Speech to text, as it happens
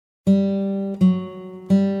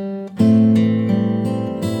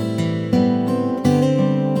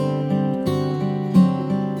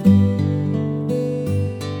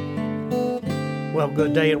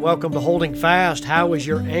Good day and welcome to Holding Fast. How is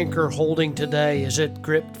your anchor holding today? Is it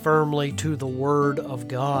gripped firmly to the Word of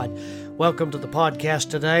God? Welcome to the podcast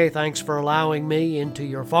today. Thanks for allowing me into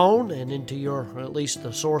your phone and into your, or at least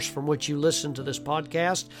the source from which you listen to this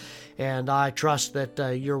podcast. And I trust that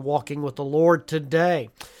you're walking with the Lord today.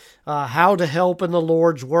 How to help in the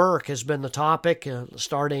Lord's work has been the topic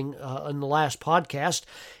starting in the last podcast.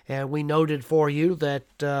 And we noted for you that,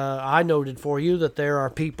 I noted for you that there are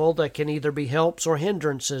people that can either be helps or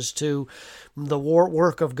hindrances to the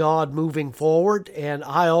work of God moving forward. And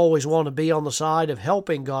I always want to be on the side of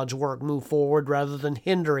helping God's work move forward rather than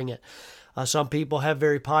hindering it. Some people have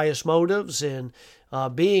very pious motives in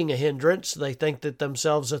being a hindrance. They think that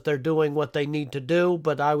themselves that they're doing what they need to do,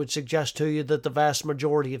 but I would suggest to you that the vast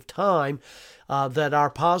majority of time that our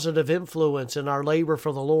positive influence and our labor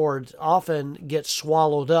for the Lord often gets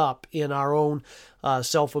swallowed up in our own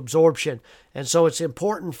self-absorption. And so it's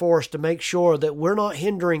important for us to make sure that we're not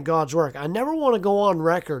hindering God's work. I never want to go on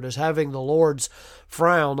record as having the Lord's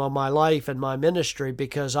frown on my life and my ministry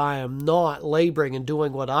because I am not laboring and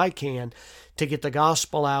doing what I can to get the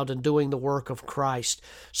gospel out and doing the work of Christ.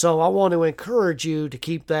 So I want to encourage you to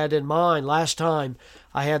keep that in mind. Last time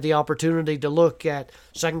I had the opportunity to look at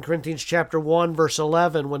 2 Corinthians chapter 1, verse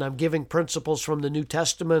 11, when I'm giving principles from the New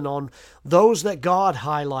Testament on those that God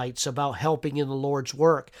highlights about helping in the Lord's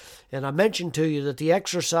work. And I mentioned to you that the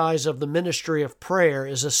exercise of the ministry of prayer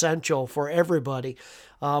is essential for everybody,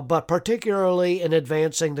 but particularly in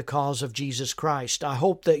advancing the cause of Jesus Christ. I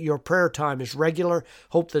hope that your prayer time is regular,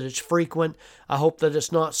 hope that it's frequent. I hope that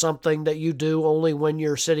it's not something that you do only when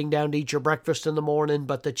you're sitting down to eat your breakfast in the morning,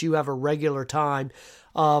 but that you have a regular time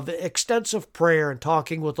of extensive prayer and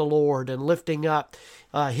talking with the Lord and lifting up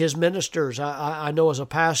His ministers. I know as a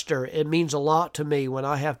pastor, it means a lot to me when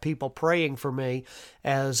I have people praying for me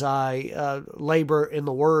as I labor in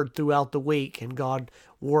the Word throughout the week and God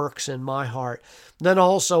works in my heart. Then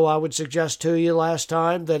also I would suggest to you last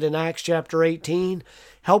time that in Acts chapter 18,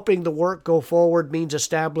 helping the work go forward means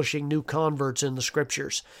establishing new converts in the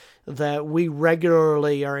Scriptures, that we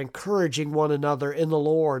regularly are encouraging one another in the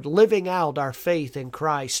Lord, living out our faith in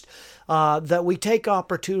Christ, that we take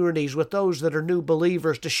opportunities with those that are new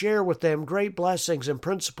believers to share with them great blessings and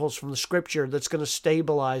principles from the Scripture that's going to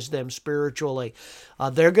stabilize them spiritually.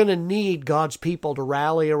 They're going to need God's people to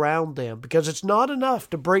rally around them because it's not enough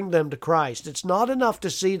to bring them to Christ. It's not enough to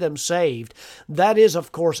see them saved. That is,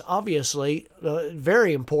 of course, obviously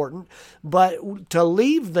very important, but to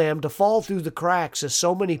leave them to fall through the cracks as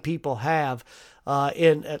so many people have,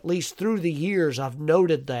 in at least through the years, I've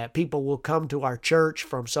noted that people will come to our church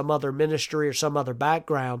from some other ministry or some other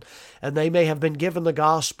background, and they may have been given the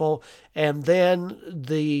gospel, and then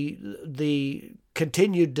the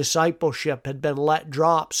continued discipleship had been let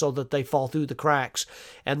drop so that they fall through the cracks,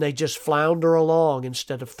 and they just flounder along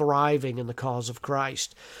instead of thriving in the cause of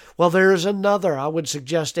Christ. Well, there is another, I would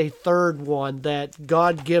suggest a third one, that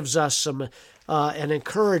God gives us some an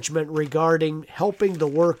encouragement regarding helping the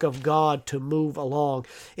work of God to move along.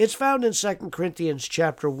 It's found in 2 Corinthians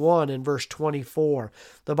chapter 1 and verse 24.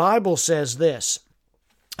 The Bible says this.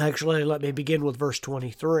 Actually, let me begin with verse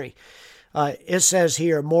 23. It says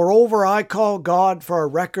here, "Moreover, I call God for a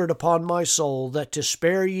record upon my soul, that to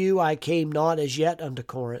spare you I came not as yet unto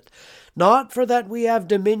Corinth. Not for that we have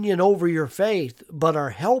dominion over your faith, but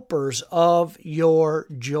are helpers of your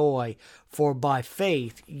joy. For by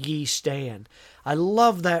faith ye stand." I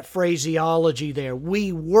love that phraseology there.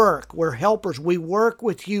 We're helpers. We work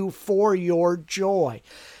with you for your joy.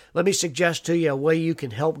 Let me suggest to you a way you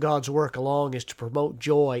can help God's work along is to promote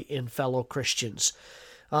joy in fellow Christians.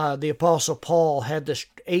 The Apostle Paul had this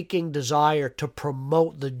aching desire to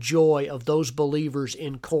promote the joy of those believers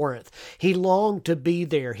in Corinth. He longed to be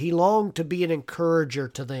there. He longed to be an encourager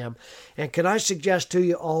to them. And can I suggest to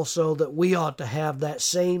you also that we ought to have that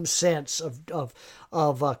same sense of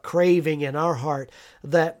craving in our heart,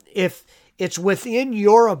 that if it's within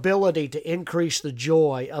your ability to increase the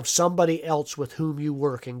joy of somebody else with whom you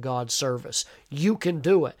work in God's service, you can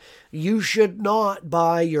do it. You should not,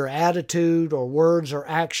 by your attitude or words or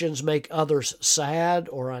actions, make others sad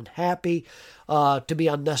or unhappy, to be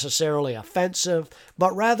unnecessarily offensive,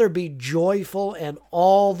 but rather be joyful and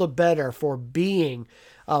all the better for being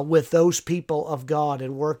with those people of God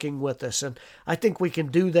and working with us. And I think we can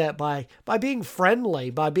do that by being friendly,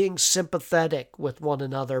 by being sympathetic with one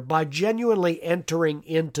another, by genuinely entering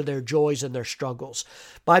into their joys and their struggles,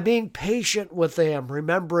 by being patient with them,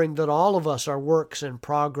 remembering that all of us are works in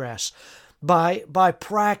progress, by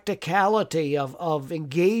practicality of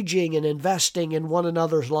engaging and investing in one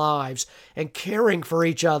another's lives and caring for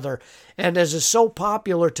each other And as is so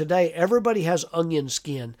popular today, everybody has onion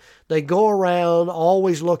skin. They go around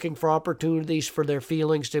always looking for opportunities for their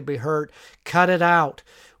feelings to be hurt. Cut it out.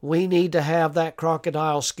 We need to have that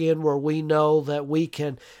crocodile skin where we know that we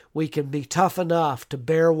can be tough enough to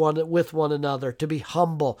bear with one another, to be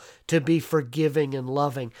humble, to be forgiving and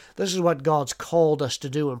loving. This is what God's called us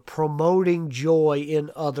to do in promoting joy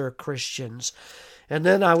in other Christians. And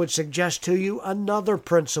then I would suggest to you another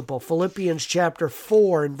principle. Philippians chapter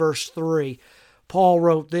 4 and verse 3. Paul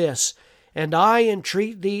wrote this, "And I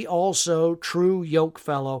entreat thee also, true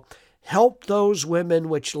yokefellow, help those women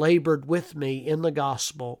which labored with me in the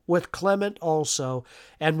gospel, with Clement also,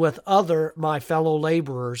 and with other my fellow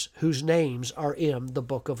laborers, whose names are in the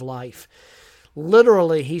book of life."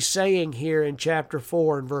 Literally, he's saying here in chapter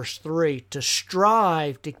 4 and verse 3, to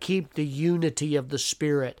strive to keep the unity of the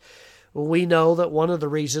Spirit. We know that one of the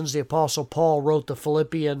reasons the Apostle Paul wrote the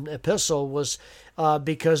Philippian epistle was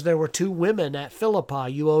because there were two women at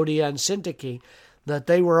Philippi, Euodia and Syntyche, that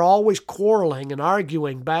they were always quarreling and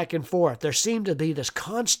arguing back and forth. There seemed to be this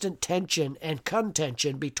constant tension and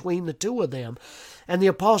contention between the two of them. And the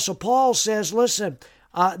Apostle Paul says, listen,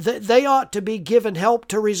 they ought to be given help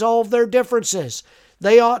to resolve their differences.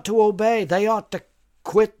 They ought to obey. They ought to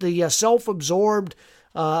quit the self-absorbed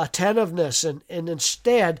attentiveness. And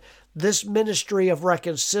instead, this ministry of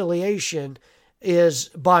reconciliation is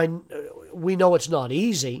we know it's not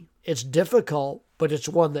easy. It's difficult, but it's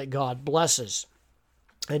one that God blesses.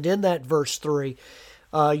 And in that verse 3,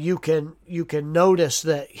 you can notice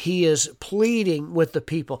that he is pleading with the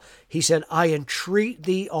people. He said, "I entreat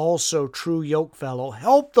thee also, true yokefellow,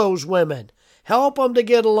 help those women. Help them to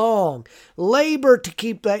get along. Labor to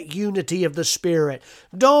keep that unity of the Spirit.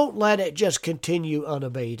 Don't let it just continue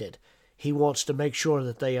unabated." He wants to make sure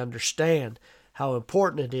that they understand how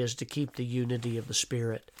important it is to keep the unity of the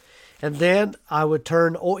Spirit. And then I would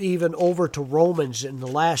turn even over to Romans in the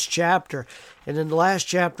last chapter. And in the last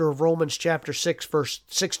chapter of Romans chapter 6, verse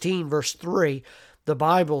 16, verse 3, the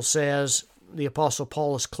Bible says, the Apostle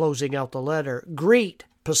Paul is closing out the letter, "Greet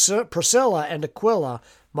Priscilla and Aquila,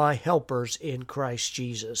 my helpers in Christ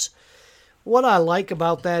Jesus." What I like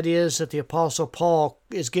about that is that the Apostle Paul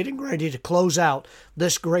is getting ready to close out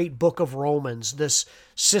this great book of Romans, this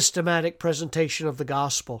systematic presentation of the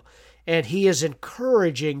gospel. And he is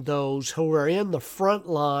encouraging those who are in the front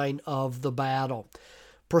line of the battle.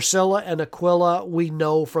 Priscilla and Aquila, we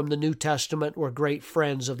know from the New Testament, were great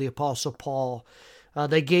friends of the Apostle Paul.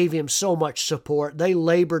 They gave him so much support. They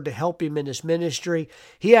labored to help him in his ministry.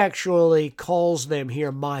 He actually calls them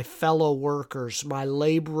here my fellow workers, my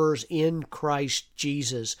laborers in Christ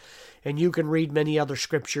Jesus. And you can read many other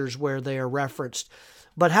scriptures where they are referenced.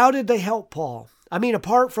 But how did they help Paul? I mean,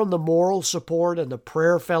 apart from the moral support and the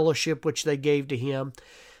prayer fellowship which they gave to him,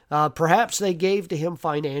 perhaps they gave to him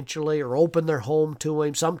financially or opened their home to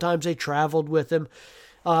him. Sometimes they traveled with him.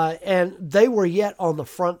 And they were yet on the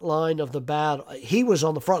front line of the battle. He was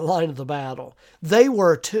on the front line of the battle. They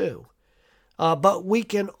were too. But we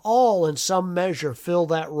can all, in some measure, fill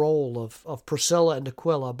that role of Priscilla and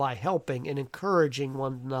Aquila by helping and encouraging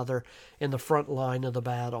one another in the front line of the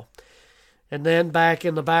battle. And then back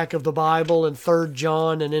in the back of the Bible in 3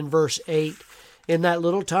 John and in verse 8, in that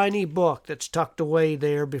little tiny book that's tucked away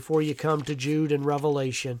there before you come to Jude and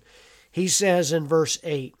Revelation, he says in verse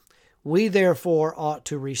 8, "We therefore ought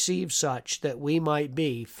to receive such that we might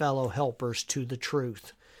be fellow helpers to the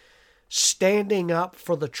truth." Standing up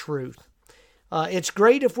for the truth. It's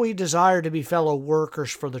great if we desire to be fellow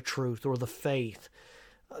workers for the truth or the faith.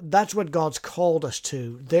 That's what God's called us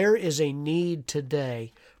to. There is a need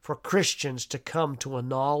today for Christians to come to a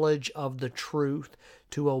knowledge of the truth,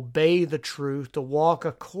 to obey the truth, to walk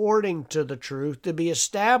according to the truth, to be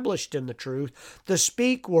established in the truth, to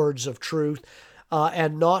speak words of truth,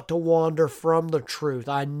 and not to wander from the truth.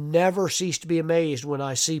 I never cease to be amazed when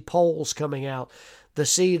I see polls coming out to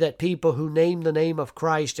see that people who name the name of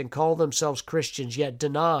Christ and call themselves Christians yet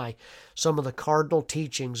deny some of the cardinal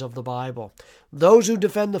teachings of the Bible. Those who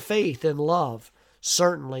defend the faith in love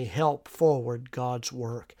certainly help forward God's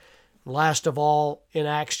work. Last of all, in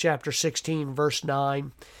Acts chapter 16, verse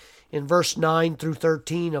 9, in verse 9 through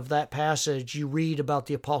 13 of that passage, you read about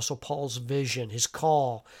the Apostle Paul's vision, his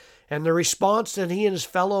call, and the response that he and his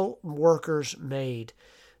fellow workers made.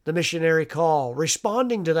 The missionary call.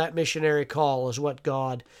 Responding to that missionary call is what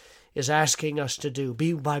God is asking us to do.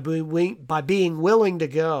 By being willing to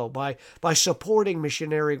go, by supporting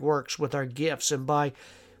missionary works with our gifts, and by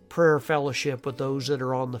prayer fellowship with those that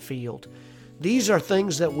are on the field. These are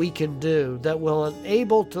things that we can do that will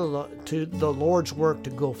enable to the Lord's work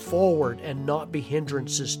to go forward and not be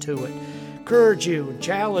hindrances to it. Encourage you and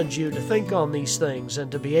challenge you to think on these things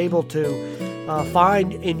and to be able to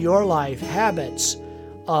find in your life habits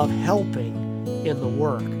of helping in the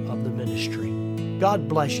work of the ministry. God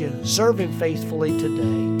bless you. Serve Him faithfully today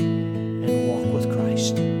and walk with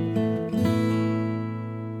Christ.